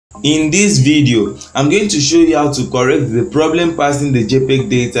In this video, I'm going to show you how to correct the problem parsing the JPEG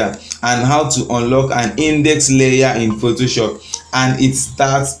data and how to unlock an index layer in Photoshop, and it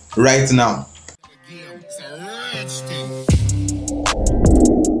starts right now.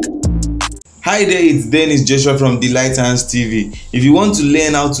 Hi there, it's Dennis Joshua from Delight Hands TV. If you want to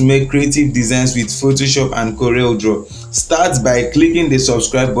learn how to make creative designs with Photoshop and CorelDRAW, start by clicking the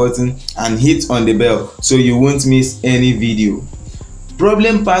subscribe button and hit on the bell so you won't miss any video.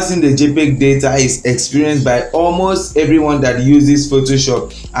 Problem parsing the JPEG data is experienced by almost everyone that uses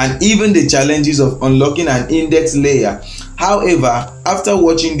Photoshop, and even the challenges of unlocking an index layer. However, after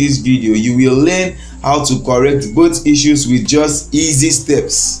watching this video, you will learn how to correct both issues with just easy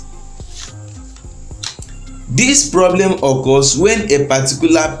steps. This problem occurs when a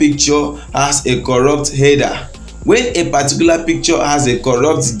particular picture has a corrupt header, when a particular picture has a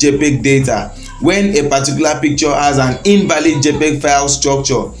corrupt JPEG data, when a particular picture has an invalid JPEG file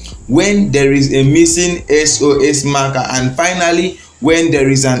structure, when there is a missing SOS marker, and finally when there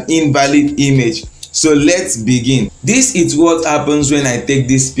is an invalid image. So let's begin. This is what happens when I take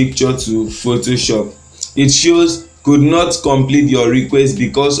this picture to Photoshop. It shows could not complete your request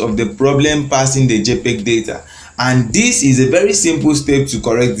because of the problem parsing the JPEG data. And this is a very simple step to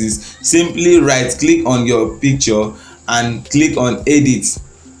correct this. Simply right click on your picture and click on edit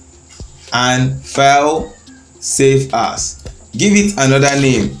and file, save as. Give it another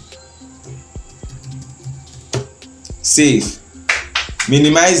name, save.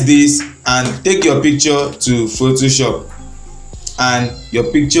 Minimize this and take your picture to Photoshop, and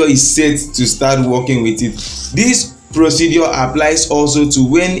your picture is set to start working with it. This procedure applies also to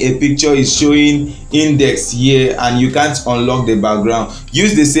when a picture is showing index here and you can't unlock the background.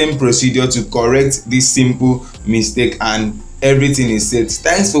 Use the same procedure to correct this simple mistake and everything is set.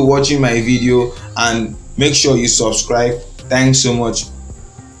 Thanks for watching my video and make sure you subscribe. Thanks so much.